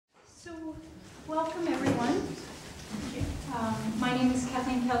Welcome, everyone. My name is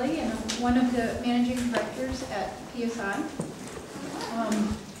Kathleen Kelley, and I'm one of the managing directors at PSI.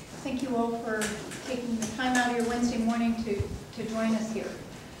 Thank you all for taking the time out of your Wednesday morning to join us here.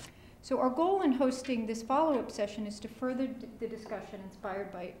 So our goal in hosting this follow-up session is to further the discussion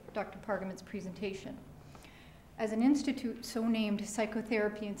inspired by Dr. Pargament's presentation. As an institute so named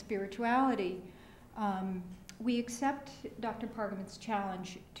Psychotherapy and Spirituality, we accept Dr. Pargament's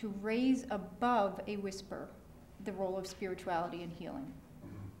challenge to raise above a whisper the role of spirituality in healing.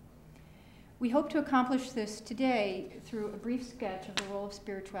 We hope to accomplish this today through a brief sketch of the role of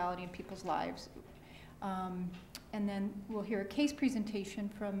spirituality in people's lives. And then we'll hear a case presentation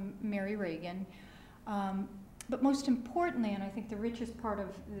from Mary Reagan. But most importantly, and I think the richest part of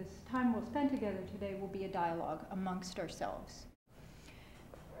this time we'll spend together today, will be a dialogue amongst ourselves.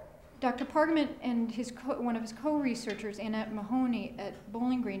 Dr. Pargament and one of his co-researchers, Annette Mahoney at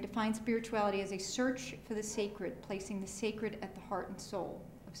Bowling Green, define spirituality as a search for the sacred, placing the sacred at the heart and soul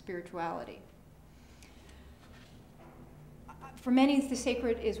of spirituality. For many, the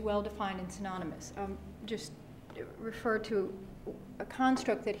sacred is well-defined and synonymous. Just refer to a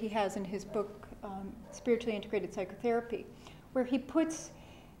construct that he has in his book, Spiritually Integrated Psychotherapy, where he puts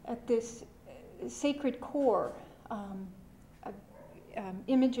at this sacred core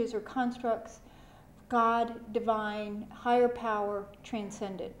images or constructs, God, divine, higher power,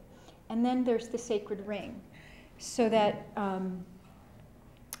 transcended. And then there's the sacred ring, so that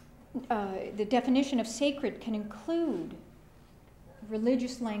the definition of sacred can include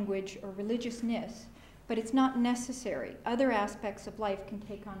religious language or religiousness, but it's not necessary. Other aspects of life can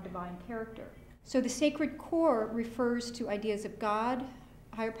take on divine character. So the sacred core refers to ideas of God,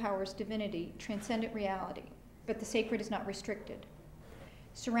 higher powers, divinity, transcendent reality, but the sacred is not restricted.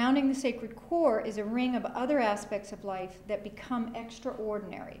 Surrounding the sacred core is a ring of other aspects of life that become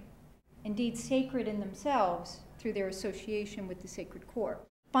extraordinary, indeed sacred in themselves through their association with the sacred core.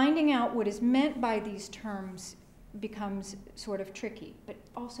 Finding out what is meant by these terms becomes sort of tricky, but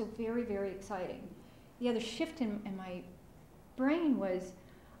also very, very exciting. The other shift in my brain was,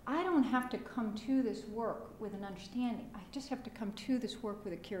 I don't have to come to this work with an understanding. I just have to come to this work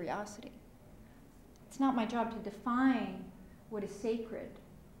with a curiosity. It's not my job to define what is sacred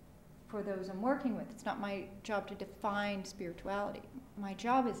for those I'm working with. It's not my job to define spirituality. My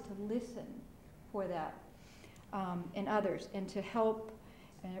job is to listen for that in others and to help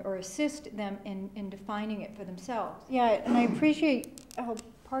or assist them in defining it for themselves. Yeah, and I appreciate how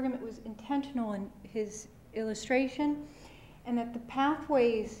Pargament was intentional in his illustration, and that the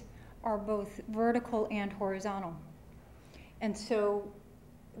pathways are both vertical and horizontal. And so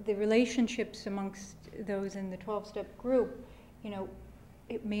the relationships amongst those in the 12-step group, you know,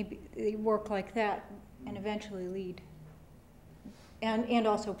 it may be, they work like that and eventually lead and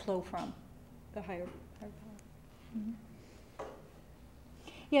also flow from the higher power. Mm-hmm.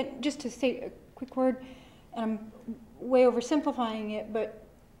 Yeah, just to say a quick word, and I'm way oversimplifying it, but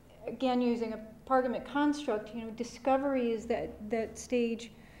again, using a Pargament construct, you know, discovery is that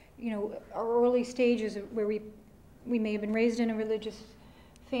stage, you know, our early stages where we may have been raised in a religious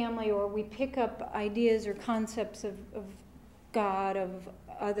family, or we pick up ideas or concepts of God, of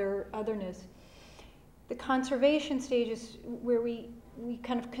otherness. The conservation stage is where we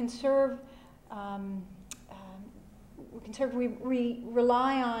kind of conserve, we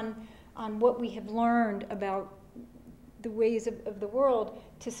rely on what we have learned about the ways of the world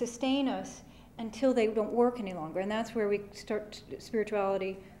to sustain us until they don't work any longer. And that's where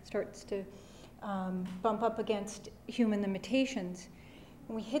spirituality starts to bump up against human limitations.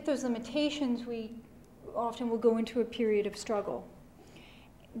 When we hit those limitations, we often will go into a period of struggle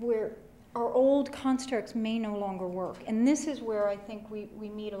where our old constructs may no longer work. And this is where I think we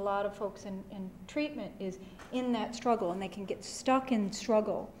meet a lot of folks in treatment, is in that struggle, and they can get stuck in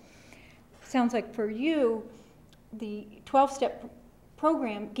struggle. Sounds like for you, the 12-step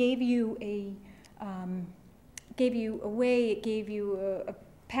program gave you a way, it gave you a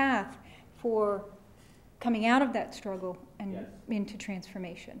path for coming out of that struggle and yes. into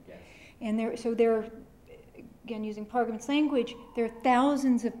transformation. Yes. And there, again, using Pargament's language, there are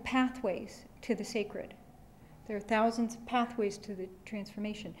thousands of pathways to the sacred. There are thousands of pathways to the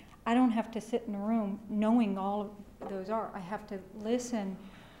transformation. I don't have to sit in a room knowing all of those are. I have to listen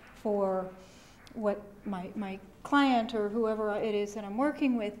for what my client or whoever it is that I'm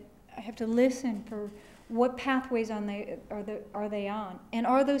working with, I have to listen for what pathways are they on, and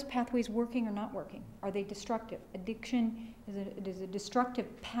are those pathways working or not working? Are they destructive? Addiction is a destructive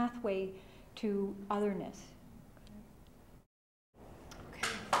pathway to otherness. Okay,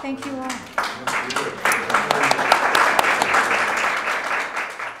 thank you all.